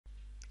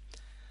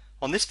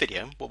On this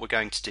video, what we're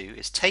going to do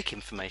is take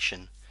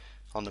information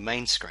on the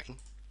main screen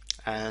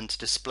and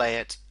display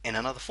it in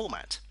another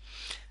format.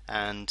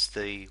 And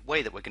the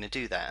way that we're going to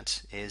do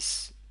that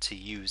is to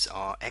use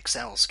our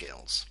Excel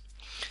skills.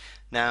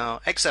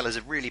 Now, Excel is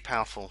a really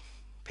powerful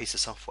piece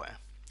of software,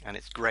 and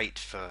it's great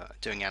for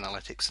doing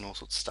analytics and all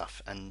sorts of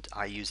stuff, and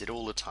I use it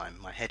all the time.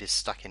 My head is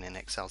stuck in an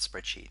Excel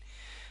spreadsheet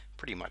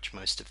pretty much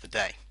most of the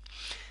day.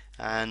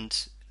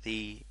 And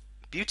the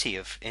beauty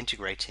of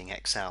integrating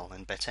Excel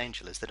and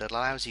BetAngel is that it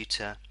allows you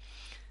to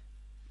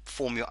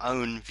form your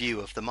own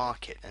view of the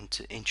market and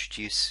to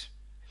introduce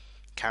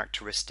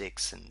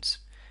characteristics and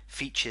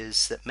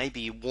features that maybe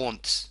you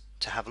want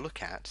to have a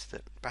look at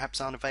that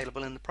perhaps aren't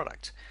available in the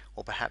product,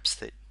 or perhaps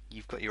that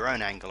you've got your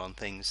own angle on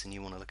things and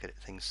you want to look at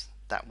things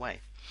that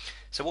way.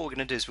 So what we're going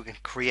to do is we're going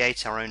to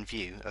create our own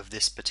view of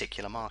this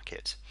particular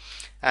market,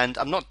 and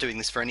I'm not doing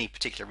this for any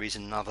particular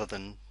reason other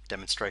than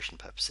demonstration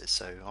purposes.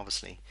 So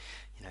obviously,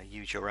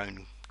 use your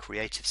own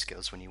creative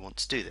skills when you want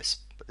to do this,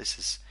 but this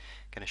is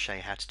going to show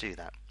you how to do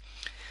that.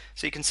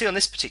 So you can see on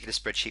this particular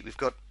spreadsheet we've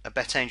got a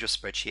BetAngel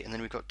spreadsheet, and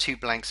then we've got two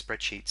blank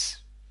spreadsheets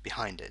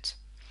behind it.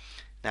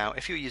 Now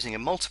if you're using a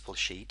multiple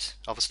sheet,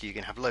 obviously you're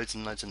going to have loads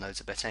and loads and loads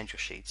of BetAngel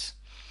sheets,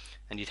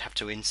 and you'd have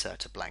to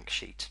insert a blank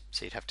sheet.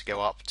 So you'd have to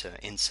go up to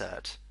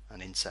insert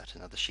and insert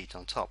another sheet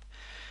on top.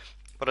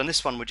 But on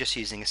this one we're just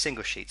using a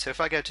single sheet. So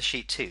if I go to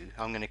sheet 2,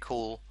 I'm going to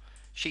call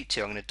sheet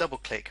 2, I'm going to double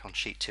click on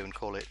sheet 2 and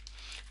call it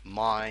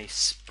my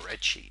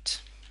spreadsheet.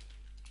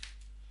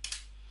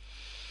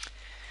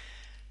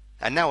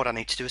 And now what I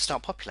need to do is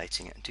start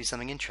populating it and do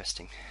something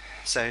interesting.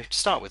 So to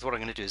start with, what I'm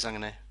going to do is I'm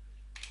going to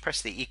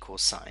press the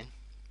equals sign,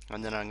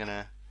 and then I'm going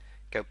to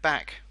go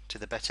back to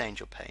the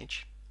BetAngel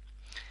page,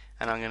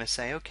 and I'm going to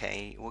say,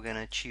 okay, we're going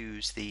to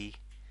choose the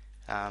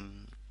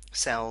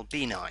cell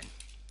B9.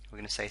 We're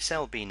going to say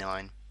cell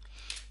B9,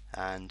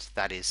 and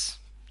that is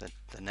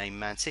the name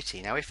Man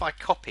City. Now if I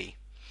copy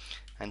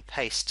and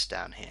paste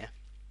down here,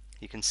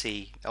 you can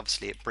see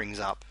obviously it brings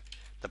up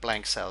the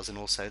blank cells and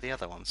also the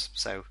other ones.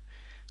 So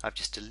I've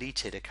just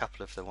deleted a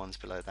couple of the ones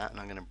below that, and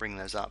I'm going to bring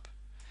those up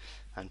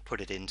and put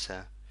it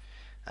into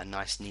a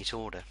nice neat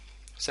order.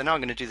 So now I'm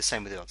going to do the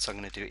same with the odds. So I'm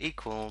going to do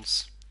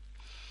equals,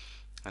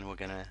 and we're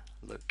going to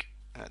look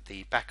at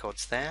the back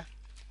odds there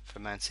for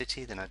Man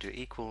City. Then I do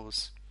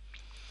equals,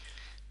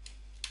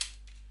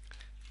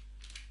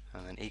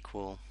 and then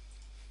equal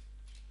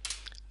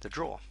the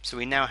draw. So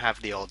we now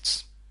have the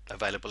odds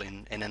available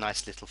in a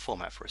nice little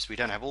format for us. We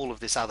don't have all of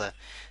this other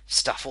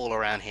stuff all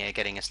around here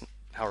getting us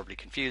horribly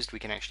confused. We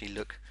can actually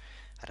look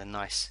at a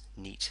nice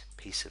neat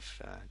piece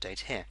of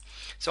data here.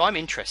 So I'm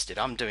interested,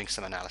 I'm doing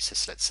some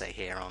analysis, let's say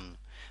here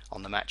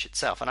on the match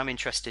itself, and I'm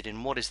interested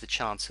in what is the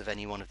chance of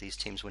any one of these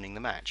teams winning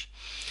the match.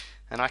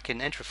 And I can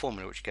enter a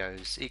formula which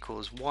goes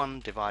equals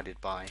 1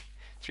 divided by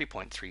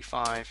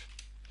 3.35,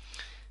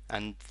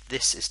 and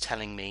this is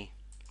telling me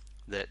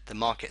that the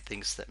market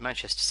thinks that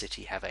Manchester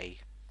City have a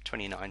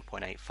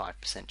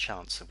 29.85%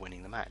 chance of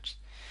winning the match.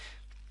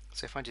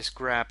 So if I just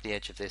grab the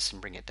edge of this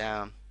and bring it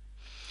down,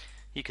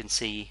 you can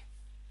see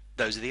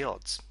those are the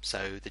odds.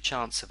 So the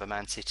chance of a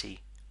Man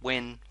City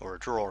win or a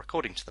draw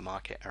according to the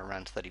market are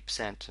around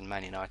 30%, and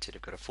Man United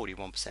have got a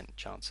 41%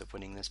 chance of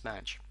winning this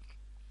match.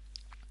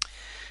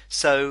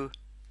 So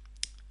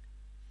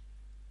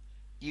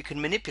you can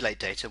manipulate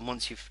data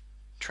once you've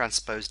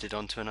transposed it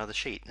onto another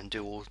sheet and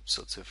do all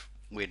sorts of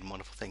weird and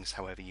wonderful things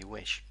however you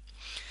wish.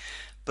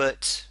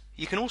 But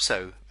you can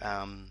also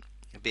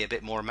be a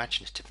bit more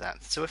imaginative than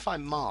that. So if I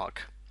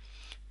mark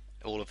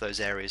all of those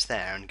areas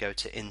there and go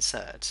to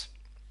insert,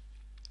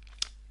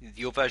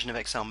 your version of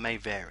Excel may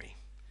vary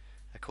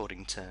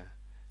according to,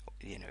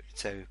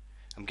 so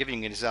I'm giving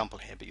you an example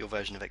here, but your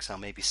version of Excel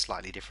may be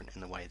slightly different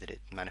in the way that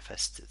it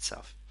manifests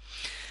itself.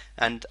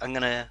 And I'm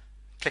going to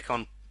click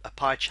on a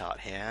pie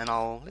chart here, and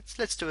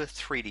let's do a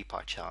 3D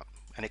pie chart,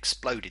 an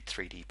exploded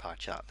 3D pie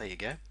chart. There you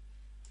go.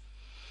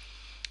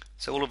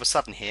 So all of a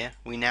sudden here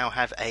we now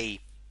have a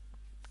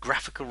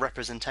graphical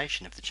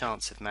representation of the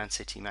chance of Man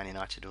City, Man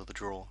United or the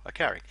draw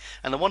occurring.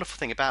 And the wonderful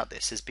thing about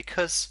this is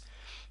because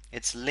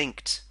it's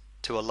linked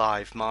to a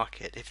live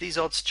market, if these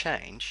odds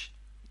change,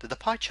 the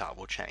pie chart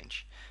will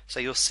change. So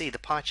you'll see the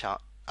pie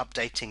chart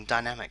updating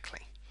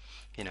dynamically.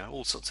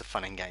 All sorts of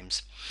fun and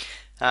games.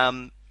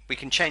 We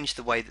can change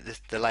the way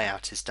that the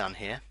layout is done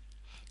here,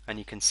 and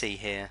you can see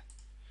here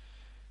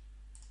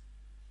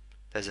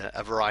there's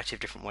a variety of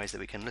different ways that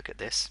we can look at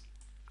this.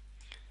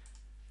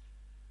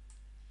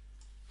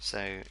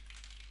 So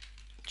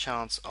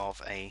chance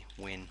of a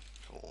win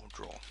or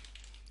draw.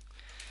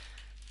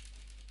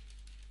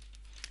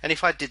 And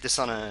if I did this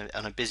on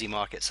a busy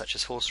market such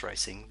as horse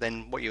racing,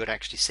 then what you would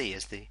actually see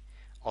is the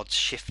odds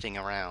shifting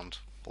around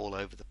all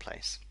over the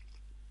place.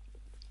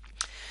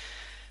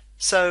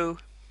 So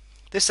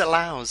this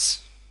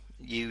allows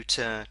you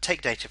to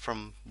take data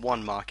from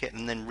one market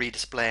and then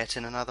redisplay it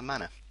in another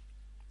manner.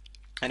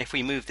 And if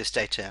we move this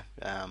data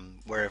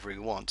wherever we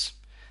want,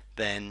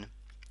 then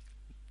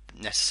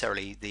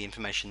necessarily the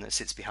information that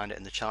sits behind it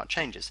in the chart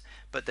changes.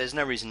 But there's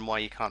no reason why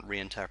you can't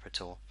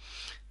reinterpret or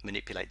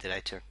manipulate the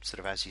data sort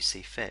of as you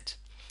see fit.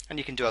 And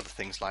you can do other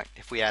things like,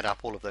 if we add up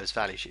all of those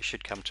values, it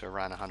should come to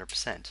around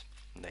 100%.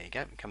 And there you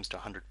go, it comes to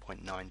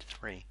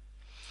 100.93.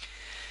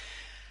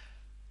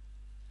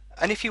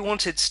 And if you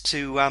wanted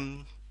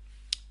to,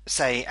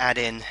 say, add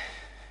in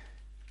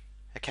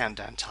a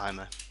countdown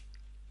timer,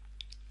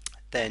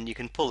 then you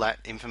can pull that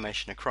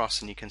information across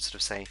and you can sort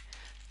of say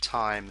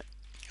time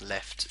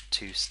left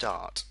to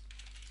start.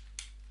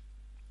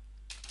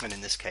 And in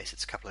this case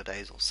it's a couple of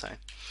days or so.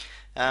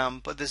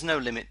 But there's no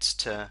limits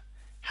to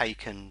how you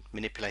can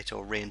manipulate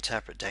or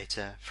reinterpret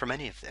data from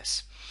any of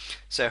this.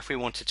 So if we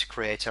wanted to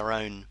create our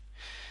own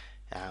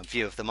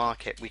view of the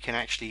market, we can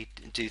actually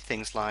do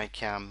things like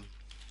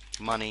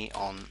money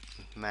on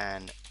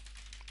Man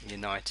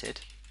United,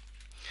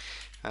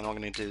 and what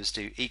I'm going to do is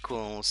do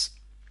equals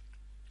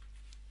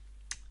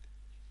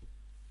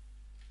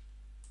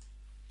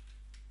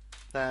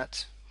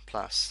that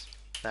plus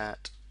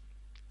that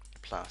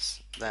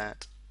plus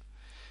that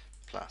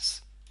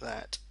plus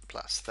that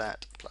plus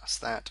that plus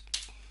that.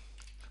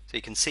 So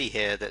you can see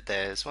here that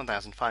there's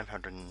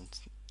 1,500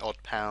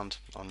 odd pound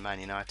on Man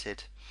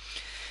United.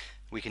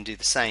 We can do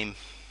the same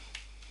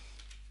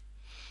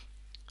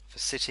for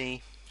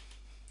City.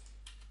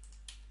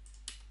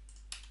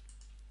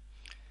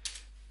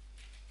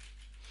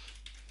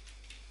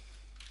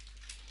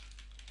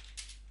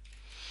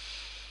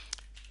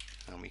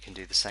 And we can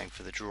do the same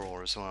for the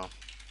draw as well.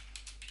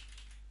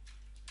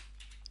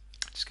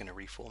 Just going to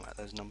reformat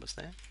those numbers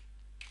there.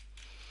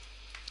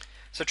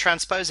 So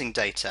transposing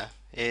data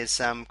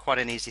is quite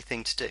an easy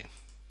thing to do.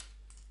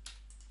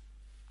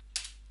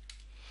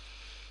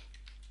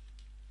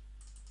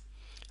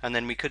 And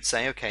then we could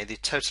say, okay, the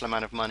total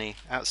amount of money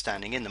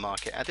outstanding in the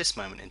market at this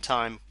moment in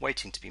time,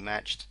 waiting to be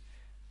matched,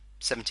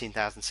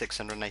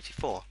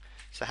 17,684.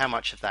 So how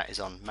much of that is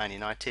on Man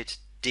United?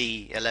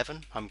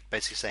 D11, I'm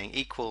basically saying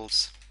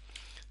equals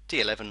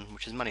D11,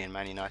 which is money in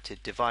Man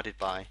United, divided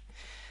by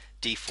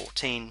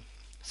D14.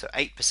 So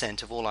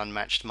 8% of all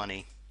unmatched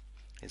money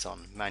is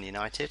on Man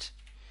United.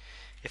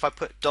 If I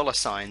put dollar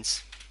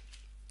signs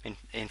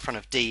in front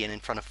of D and in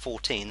front of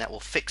 14, that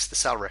will fix the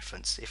cell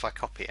reference if I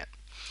copy it.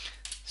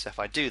 So if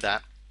I do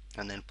that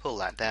and then pull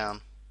that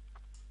down,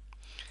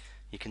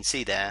 you can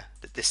see there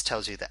that this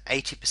tells you that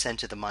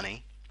 80% of the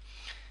money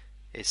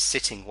is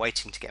sitting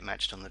waiting to get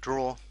matched on the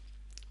draw,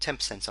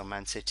 10% on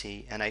Man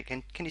City, and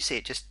can you see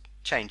it just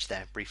changed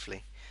there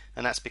briefly?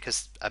 And that's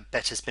because a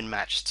bet has been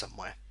matched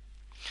somewhere.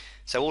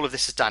 So all of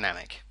this is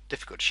dynamic.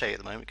 Difficult to show you at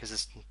the moment because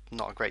there's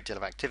not a great deal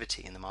of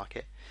activity in the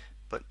market,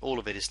 but all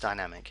of it is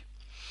dynamic.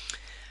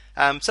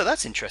 So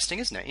that's interesting,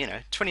 isn't it? You know,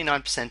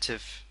 29%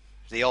 of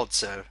the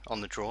odds are on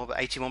the draw, but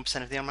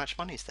 81% of the unmatched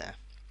money is there.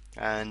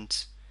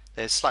 And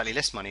there's slightly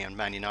less money on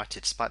Man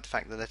United despite the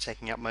fact that they're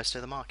taking up most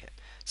of the market.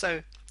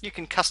 So you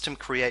can custom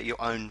create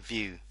your own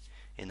view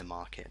in the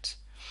market.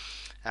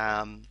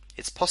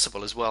 It's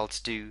possible as well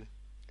to do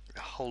a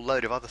whole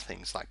load of other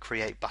things like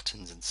create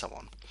buttons and so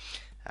on,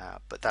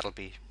 but that'll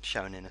be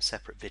shown in a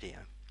separate video.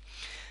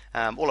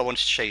 All I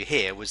wanted to show you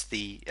here was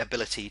the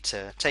ability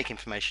to take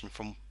information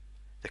from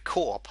the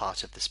core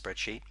part of the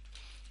spreadsheet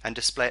and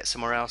display it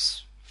somewhere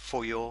else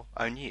for your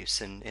own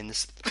use. And in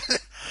this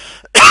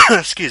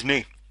excuse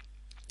me,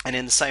 and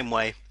in the same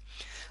way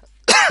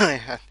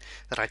that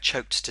I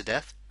choked to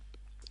death,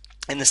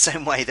 in the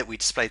same way that we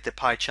displayed the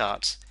pie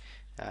chart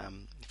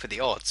for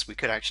the odds, we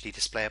could actually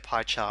display a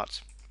pie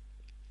chart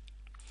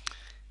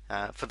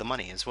for the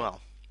money as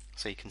well.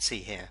 So you can see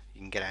here,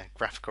 you can get a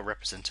graphical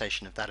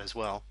representation of that as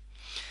well.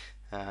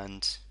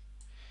 And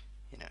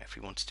you know, if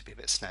we wanted to be a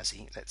bit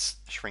snazzy, let's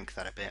shrink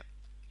that a bit,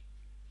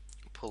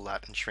 pull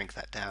that and shrink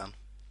that down,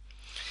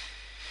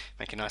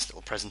 make a nice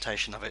little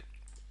presentation of it,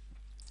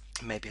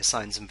 maybe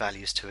assign some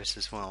values to it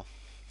as well.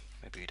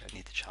 Maybe we don't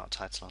need the chart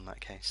title in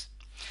that case.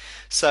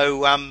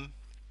 So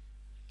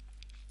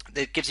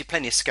it gives you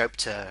plenty of scope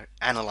to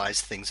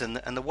analyze things, and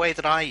the way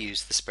that I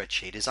use the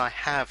spreadsheet is I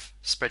have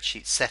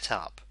spreadsheets set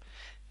up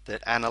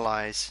that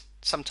analyze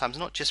sometimes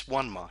not just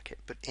one market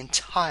but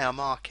entire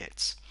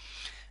markets,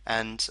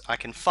 and I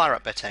can fire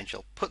up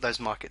BetAngel, put those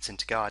markets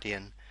into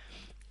Guardian,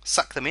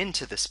 suck them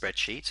into the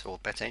spreadsheet, or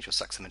BetAngel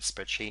sucks them into the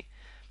spreadsheet,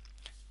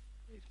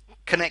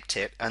 connect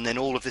it, and then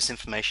all of this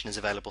information is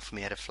available for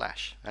me at a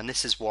flash. And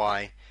this is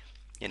why,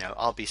 you know,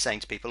 I'll be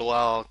saying to people,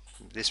 well,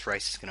 this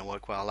race is going to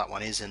work well, that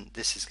one isn't,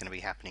 this is going to be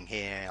happening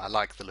here, I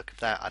like the look of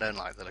that, I don't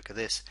like the look of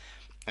this.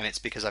 And it's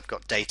because I've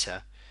got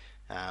data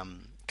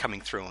coming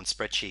through on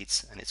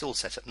spreadsheets, and it's all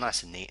set up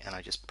nice and neat, and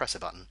I just press a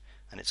button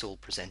and it's all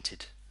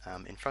presented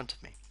in front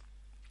of me.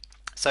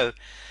 So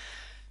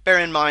bear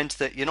in mind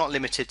that you're not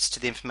limited to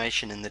the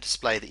information in the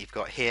display that you've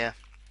got here.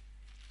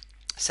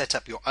 Set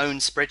up your own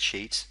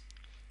spreadsheet,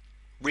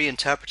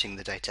 reinterpreting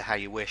the data how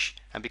you wish,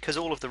 and because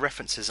all of the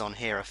references on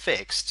here are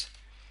fixed,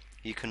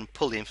 you can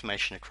pull the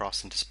information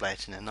across and display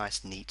it in a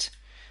nice neat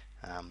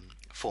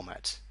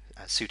format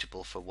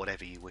suitable for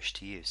whatever you wish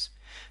to use.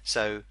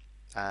 So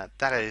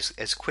that is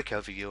a quick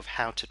overview of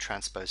how to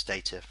transpose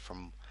data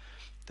from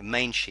the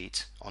main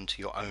sheet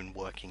onto your own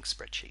working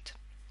spreadsheet.